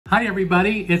Hi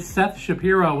everybody, it's Seth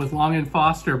Shapiro with Long &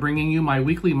 Foster bringing you my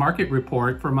weekly market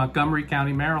report for Montgomery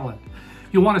County, Maryland.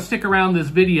 You'll want to stick around this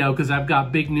video because I've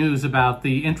got big news about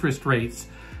the interest rates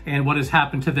and what has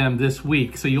happened to them this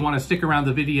week. So you want to stick around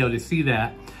the video to see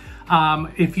that.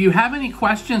 If you have any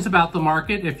questions about the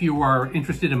market, if you are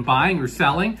interested in buying or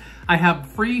selling, I have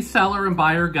free seller and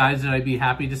buyer guides that I'd be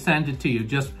happy to send it to you.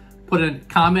 Just put a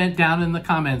comment down in the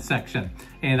comment section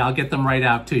and I'll get them right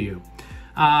out to you.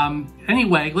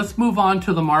 Anyway, let's move on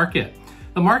to the market.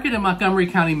 The market in Montgomery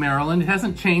County, Maryland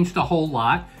hasn't changed a whole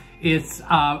lot. It's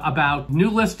about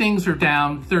new listings are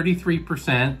down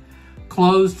 33%,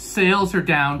 closed sales are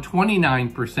down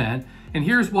 29%, and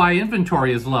here's why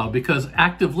inventory is low, because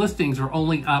active listings are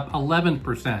only up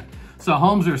 11%. So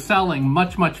homes are selling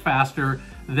much, much faster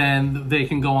than they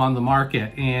can go on the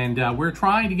market. And we're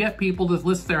trying to get people to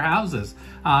list their houses.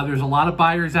 There's a lot of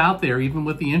buyers out there, even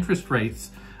with the interest rates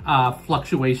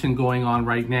fluctuation going on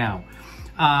right now.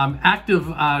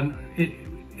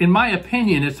 In my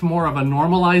opinion, it's more of a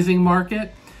normalizing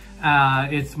market.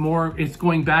 It's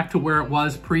going back to where it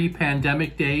was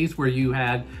pre-pandemic days, where you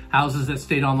had houses that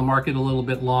stayed on the market a little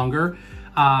bit longer.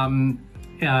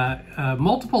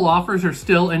 Multiple offers are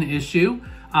still an issue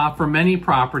for many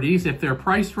properties. If they're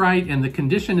priced right and the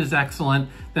condition is excellent,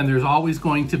 then there's always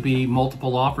going to be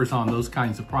multiple offers on those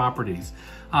kinds of properties.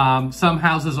 Some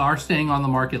houses are staying on the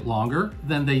market longer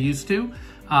than they used to.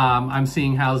 I'm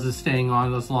seeing houses staying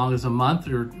on as long as a month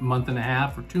or month and a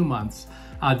half or 2 months,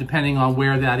 depending on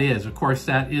where that is. Of course,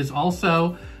 that is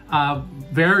also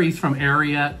varies from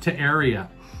area to area.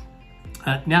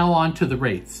 Now on to the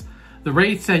rates. The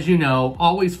rates, as you know,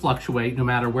 always fluctuate no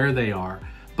matter where they are.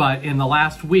 But in the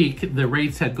last week, the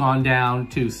rates had gone down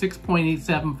to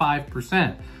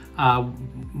 6.875%,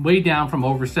 way down from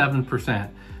over 7%.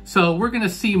 So we're going to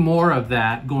see more of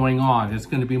that going on. It's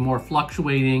going to be more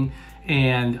fluctuating,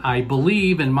 and I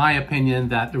believe, in my opinion,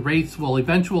 that the rates will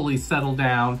eventually settle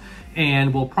down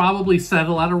and will probably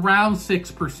settle at around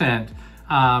 6%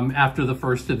 after the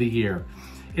first of the year.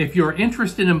 If you're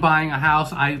interested in buying a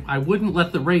house, I wouldn't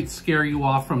let the rates scare you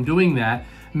off from doing that.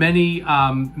 Many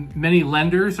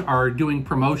lenders are doing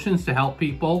promotions to help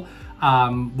people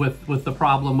with the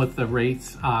problem with the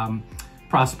rates.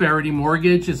 Prosperity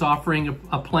Mortgage is offering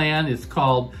a plan. It's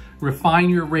called Refine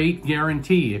Your Rate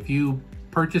Guarantee. If you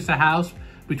purchase a house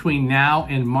between now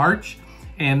and March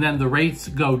and then the rates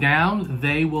go down,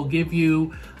 they will give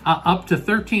you up to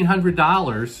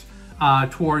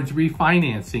 $1,300 towards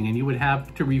refinancing, and you would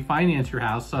have to refinance your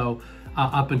house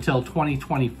up until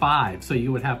 2025. So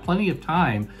you would have plenty of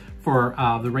time for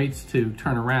the rates to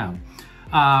turn around.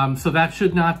 So that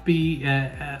should not be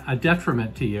a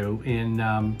detriment to you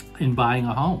in buying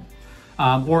a home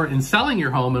or in selling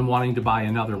your home and wanting to buy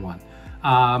another one.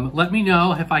 Let me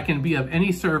know if I can be of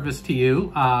any service to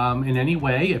you in any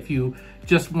way. If you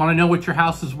just want to know what your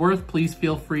house is worth, please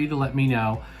feel free to let me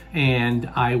know, and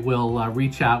I will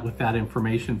reach out with that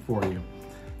information for you.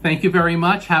 Thank you very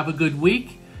much. Have a good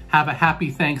week. Have a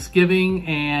happy Thanksgiving,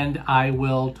 and I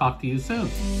will talk to you soon.